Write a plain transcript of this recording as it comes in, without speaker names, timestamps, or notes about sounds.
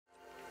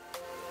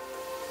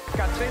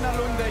Katrine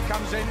Lunde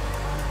comes in,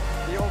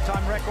 the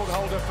all-time record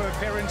holder for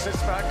appearances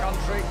for her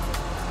country,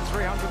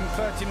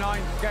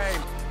 339th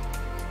game.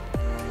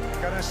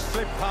 Going to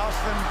slip past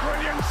them,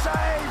 brilliant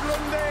save,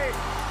 Lunde,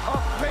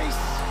 off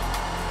piece.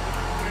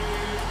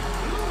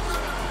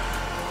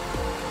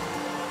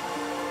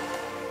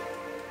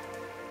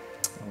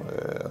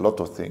 A lot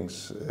of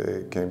things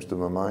came to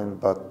my mind,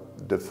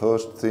 but the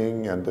first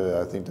thing, and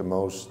I think the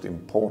most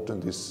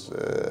important, is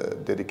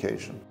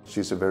dedication.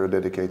 She's a very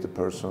dedicated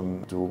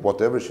person to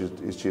whatever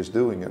she's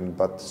doing,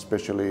 but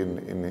especially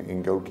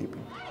in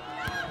goalkeeping.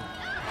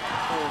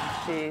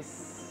 She's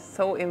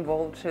so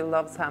involved, she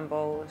loves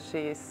handball,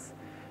 she's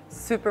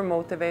super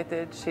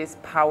motivated, she's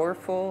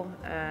powerful,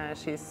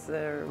 she's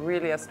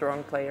really a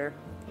strong player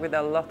with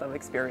a lot of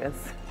experience.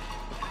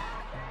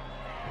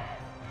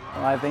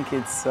 I think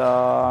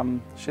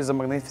she's a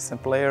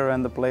magnificent player,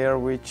 and a player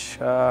which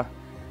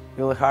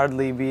you'll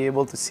hardly be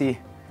able to see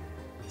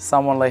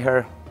someone like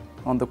her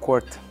on the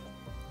court.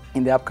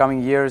 In the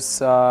upcoming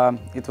years,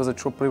 it was a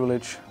true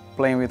privilege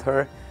playing with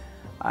her,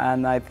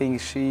 and I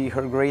think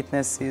her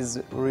greatness is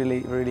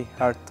really, really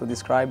hard to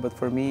describe, but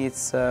for me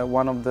it's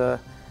one of the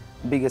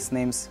biggest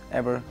names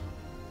ever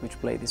which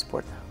play this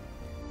sport.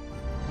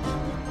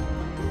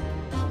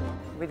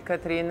 With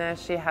Katrine,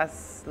 she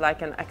has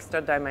like an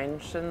extra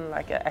dimension,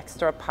 like an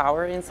extra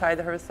power inside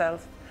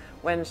herself.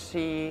 When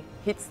she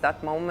hits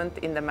that moment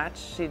in the match,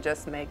 she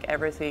just makes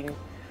everything,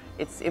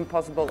 it's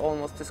impossible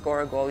almost to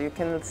score a goal. You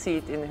can see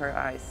it in her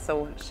eyes.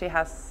 So she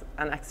has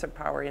an extra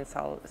power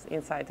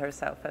inside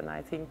herself, and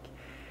I think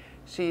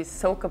she's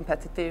so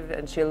competitive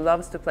and she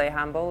loves to play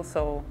handball,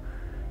 so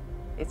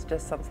it's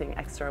just something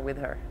extra with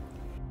her.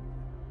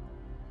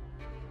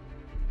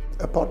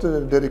 Apart of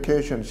the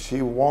dedication,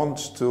 she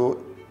wants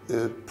to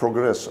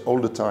progress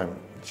all the time.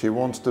 She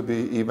wants to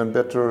be even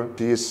better.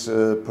 She is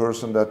a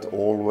person that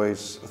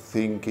always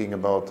thinking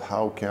about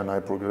how can I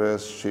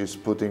progress. She's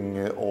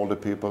putting all the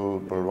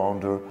people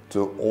around her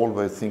to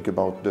always think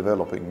about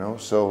developing. No?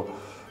 So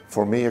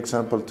for me,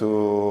 example,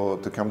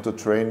 to come to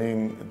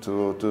training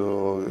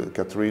to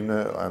Katrine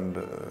and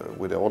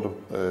with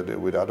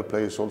other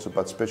players also,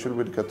 but especially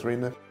with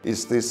Katrine,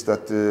 is this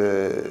that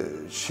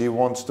she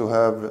wants to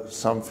have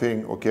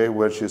something, okay,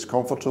 where she's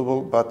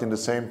comfortable, but in the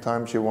same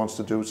time she wants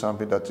to do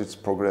something that is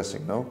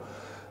progressing, no?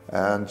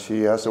 And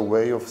she has a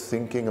way of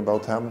thinking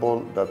about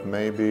handball that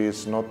maybe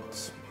is not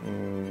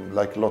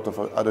like a lot of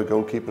other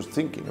goalkeepers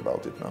thinking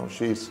about it now.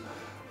 She's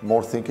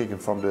more thinking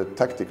from the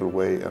tactical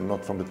way and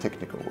not from the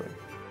technical way.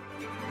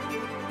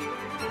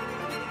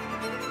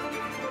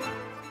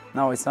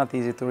 No, it's not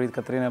easy to read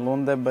Katrine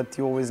Lunde, but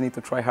you always need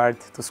to try hard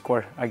to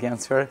score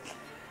against her.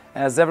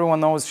 As everyone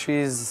knows,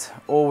 she's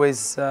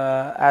always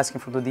asking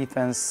for the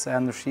defense,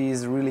 and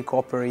she's really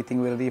cooperating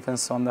with the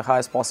defense on the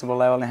highest possible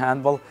level in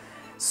handball.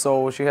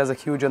 So she has a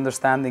huge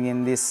understanding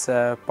in this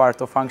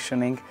part of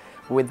functioning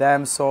with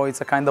them, so it's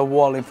a kind of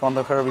wall in front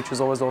of her, which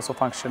is always also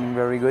functioning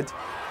very good.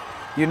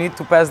 You need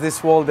to pass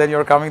this wall, then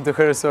you're coming to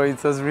her, so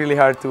it was really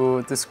hard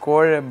to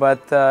score,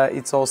 but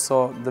it's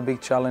also the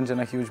big challenge and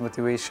a huge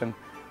motivation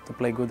to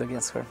play good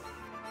against her.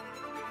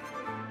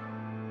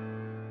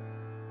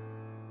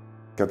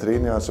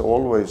 Katrine has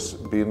always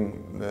been,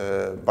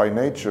 by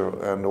nature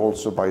and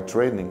also by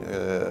training,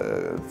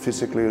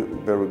 physically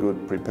very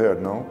good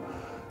prepared now.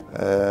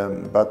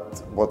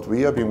 But what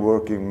we have been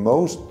working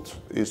most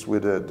is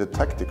with the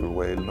tactical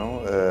way,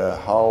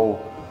 how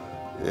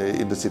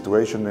in the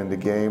situation in the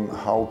game,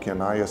 how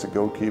can I as a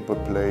goalkeeper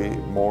play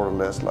more or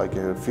less like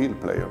a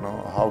field player?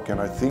 How can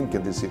I think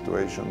in these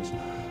situations?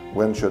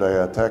 When should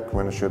I attack?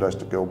 When should I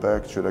go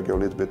back? Should I go a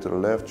little bit to the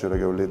left? Should I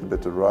go a little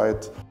bit to the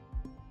right?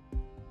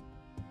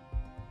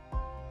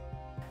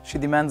 She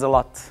demands a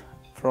lot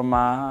from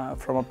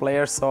a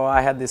player, so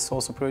I had this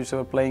also privilege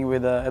of playing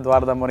with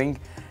𝐊𝐴𝐴𝐺 𝐿 in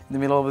the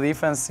middle of the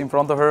defense in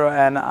front of her,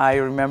 and I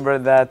remember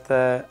that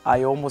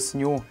I almost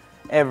knew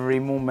every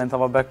movement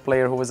of a back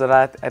player who was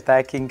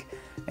attacking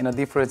in a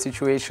different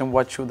situation,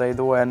 what should I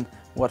do and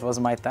what was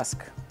my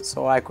task.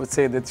 So I could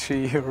say that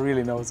she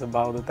really knows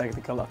about the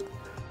tactic a lot.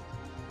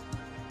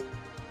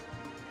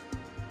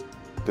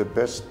 The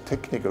best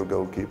technical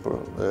goalkeeper.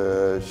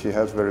 She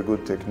has very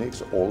good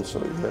techniques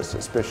also, yes,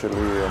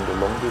 especially on the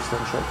long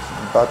distance shots.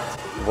 But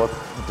what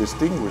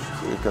distinguished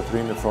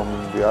Katrine from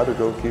the other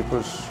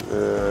goalkeepers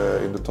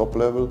in the top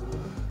level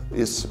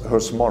is her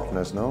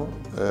smartness, no?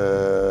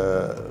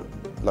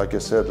 Like I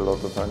said a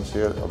lot of times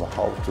here, about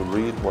how to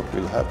read what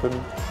will happen,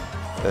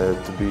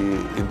 to be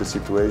in the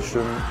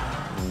situation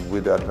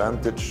with the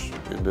advantage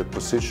in the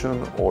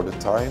position or the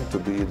time, to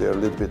be there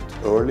a little bit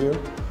earlier.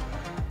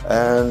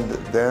 And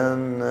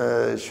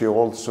then she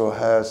also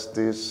has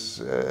this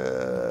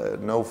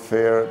no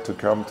fear to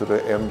come to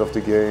the end of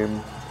the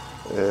game,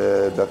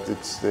 that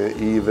it's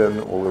even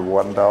or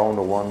one down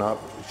or one up.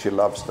 She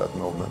loves that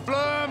moment.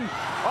 Bloom!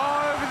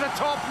 Oh, over the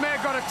top, May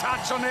got a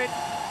touch on it.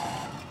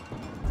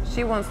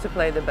 She wants to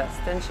play the best,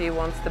 and she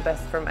wants the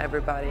best from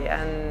everybody,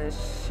 and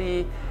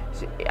she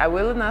I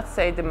will not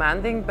say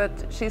demanding, but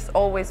she's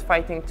always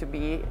fighting to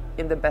be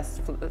in the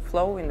best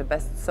flow, in the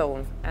best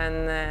zone.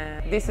 And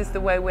this is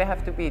the way we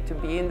have to be. To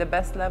be in the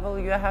best level,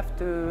 you have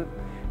to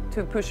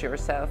push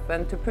yourself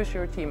and to push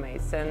your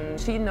teammates. And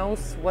she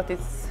knows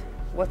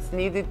what's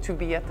needed to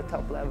be at the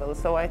top level.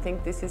 So I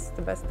think this is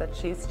the best that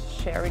she's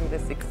sharing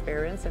this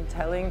experience and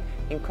telling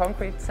in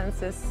concrete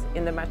senses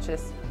in the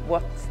matches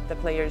what the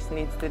players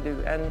need to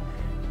do. And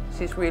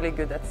she's really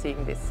good at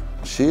seeing this.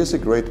 She is a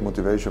great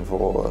motivation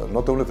for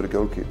not only for the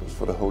goalkeepers,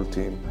 for the whole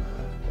team,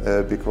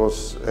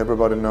 because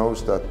everybody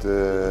knows that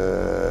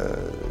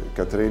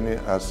Katrine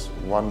has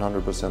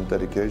 100%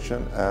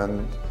 dedication,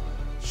 and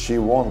she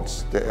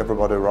wants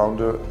everybody around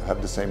her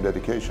have the same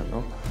dedication.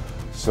 No?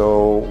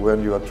 So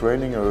when you are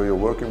training or you're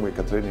working with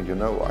Katrine, you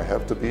know I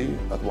have to be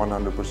at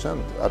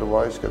 100%.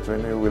 Otherwise,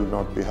 Katrine will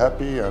not be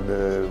happy, and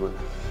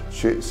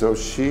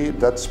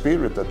that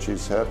spirit that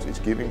she's had is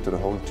giving to the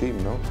whole team.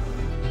 No?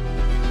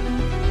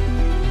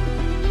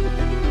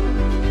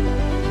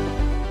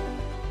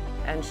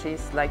 And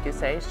she's, like you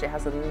say, she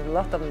has a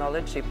lot of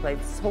knowledge. She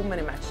played so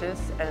many matches,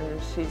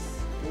 and she's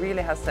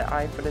really has the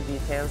eye for the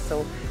details.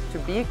 So to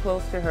be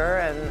close to her,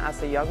 and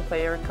as a young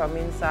player come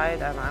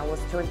inside, and I was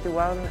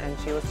 21 and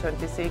she was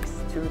 26,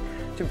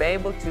 to be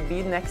able to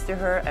be next to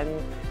her and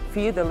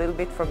feed a little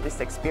bit from this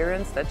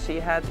experience that she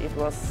had, it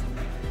was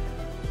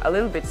a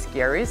little bit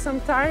scary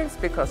sometimes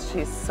because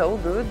she's so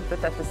good,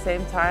 but at the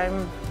same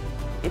time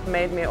it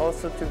made me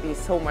also to be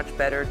so much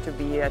better to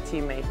be a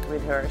teammate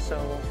with her. So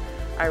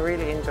I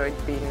really enjoyed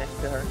being next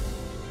to her.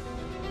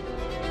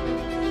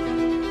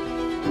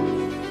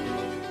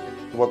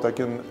 What I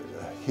can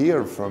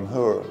hear from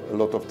her a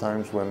lot of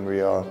times when we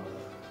are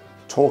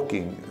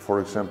talking, for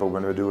example,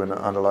 when we do an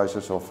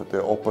analysis of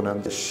the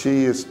opponent,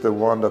 she is the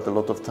one that a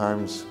lot of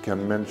times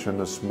can mention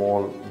a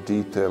small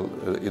detail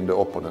in the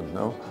opponent.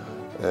 No?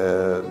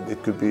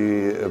 It could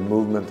be a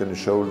movement in the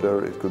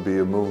shoulder, it could be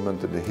a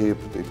movement in the hip,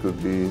 it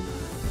could be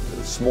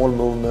small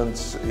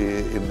movements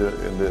in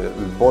the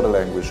body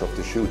language of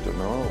the shooter,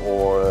 no?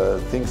 Or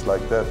things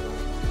like that.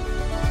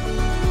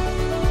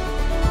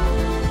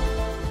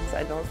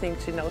 I don't think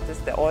she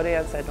noticed the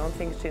audience, I don't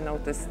think she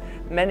noticed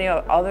many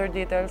other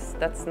details.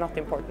 That's not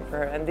important for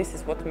her, and this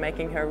is what's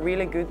making her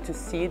really good, to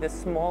see the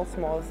small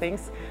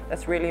things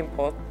that's really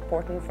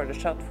important for the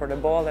shot, for the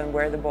ball, and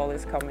where the ball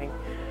is coming.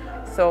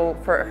 So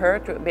for her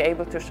to be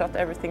able to shut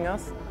everything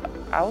else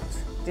out,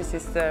 this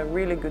is a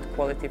really good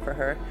quality for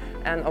her.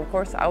 And of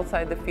course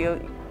outside the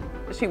field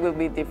she will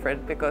be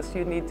different, because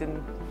you need to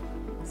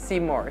see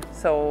more.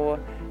 So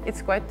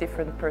it's quite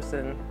different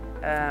person,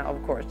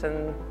 of course,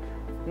 and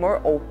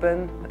more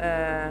open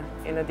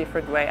in a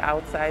different way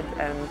outside,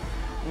 and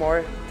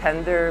more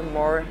tender,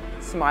 more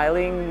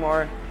smiling,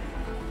 more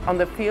on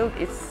the field.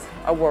 It's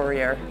a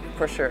warrior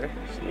for sure.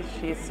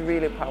 She's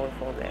really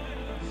powerful there.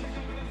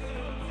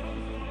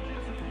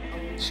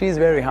 She's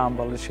very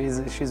humble. She's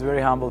a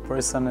very humble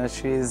person.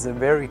 She's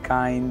very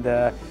kind,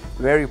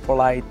 very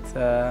polite.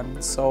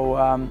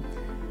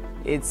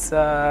 It's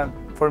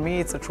for me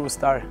it's a true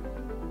star.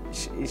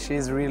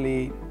 She's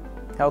really,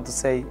 how to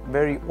say,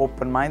 very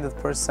open-minded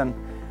person.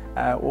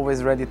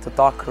 Always ready to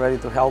talk, ready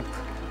to help.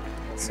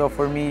 So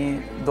for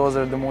me, those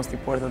are the most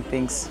important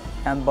things.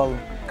 Handball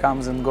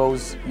comes and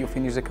goes. You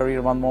finish the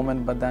career one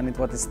moment, but then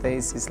what it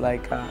stays is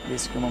like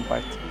this human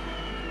part.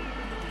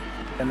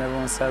 And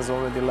everyone says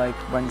already, like,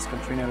 when is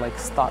Katrine going to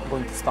stop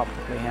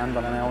to play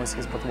handball? And I always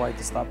say, but why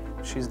to stop?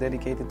 She's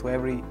dedicated to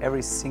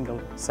every single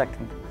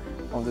second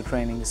of the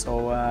training.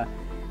 So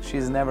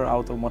she's never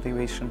out of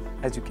motivation,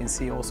 as you can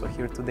see also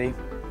here today.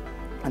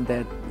 And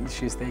that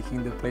she's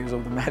taking the players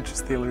of the match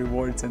still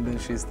rewards, and then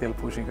she's still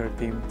pushing her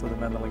team to the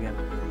medal again.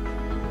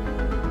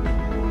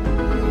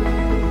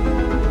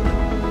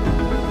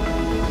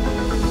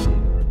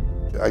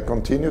 I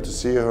continue to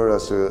see her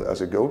as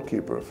a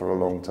goalkeeper for a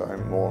long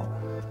time more.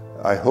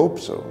 I hope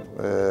so.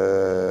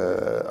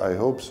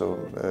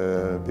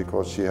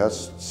 Because she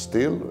has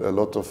still a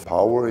lot of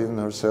power in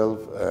herself,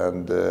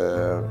 and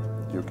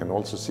you can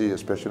also see,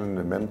 especially in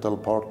the mental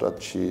part,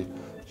 that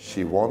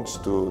she wants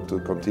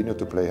to continue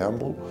to play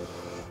handball.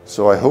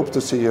 So I hope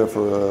to see her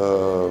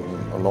for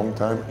a long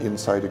time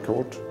inside the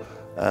court.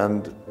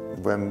 And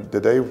the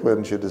day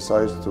when she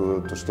decides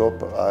to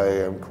stop, I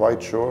am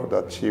quite sure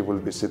that she will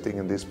be sitting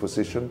in this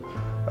position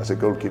as a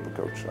goalkeeper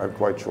coach. I'm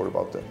quite sure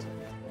about that.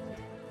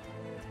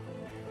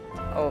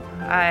 Oh,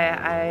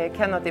 I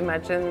cannot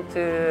imagine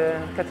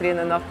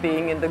Katrine not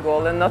being in the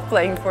goal and not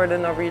playing for the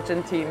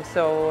Norwegian team.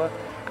 So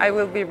I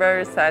will be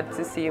very sad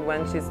to see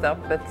when she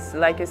stops, but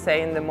like you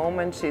say, in the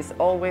moment she's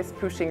always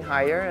pushing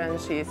higher and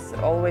she's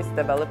always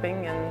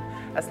developing, and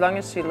as long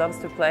as she loves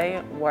to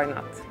play, why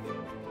not?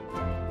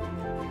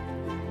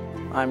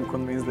 I'm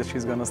convinced that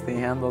she's gonna stay in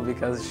handball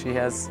because she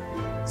has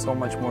so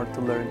much more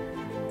to learn,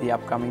 the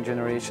upcoming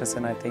generations,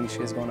 and I think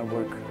she's gonna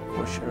work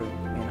for sure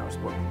in our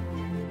sport.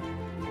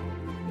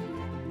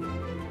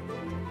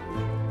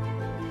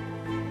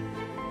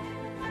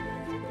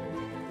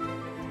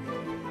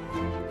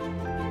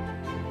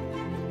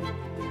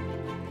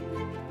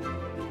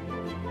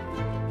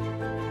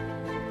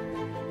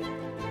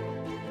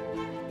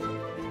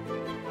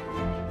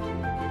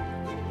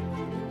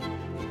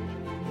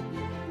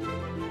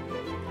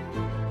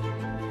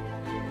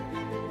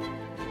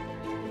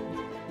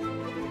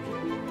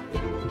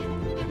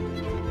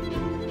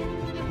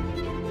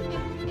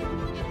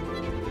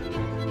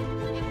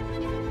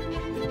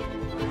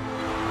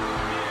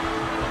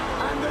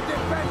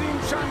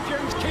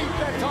 champions keep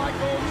their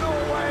title.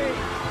 Norway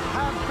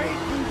have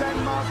beaten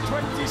Denmark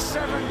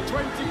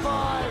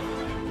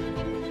 27-25.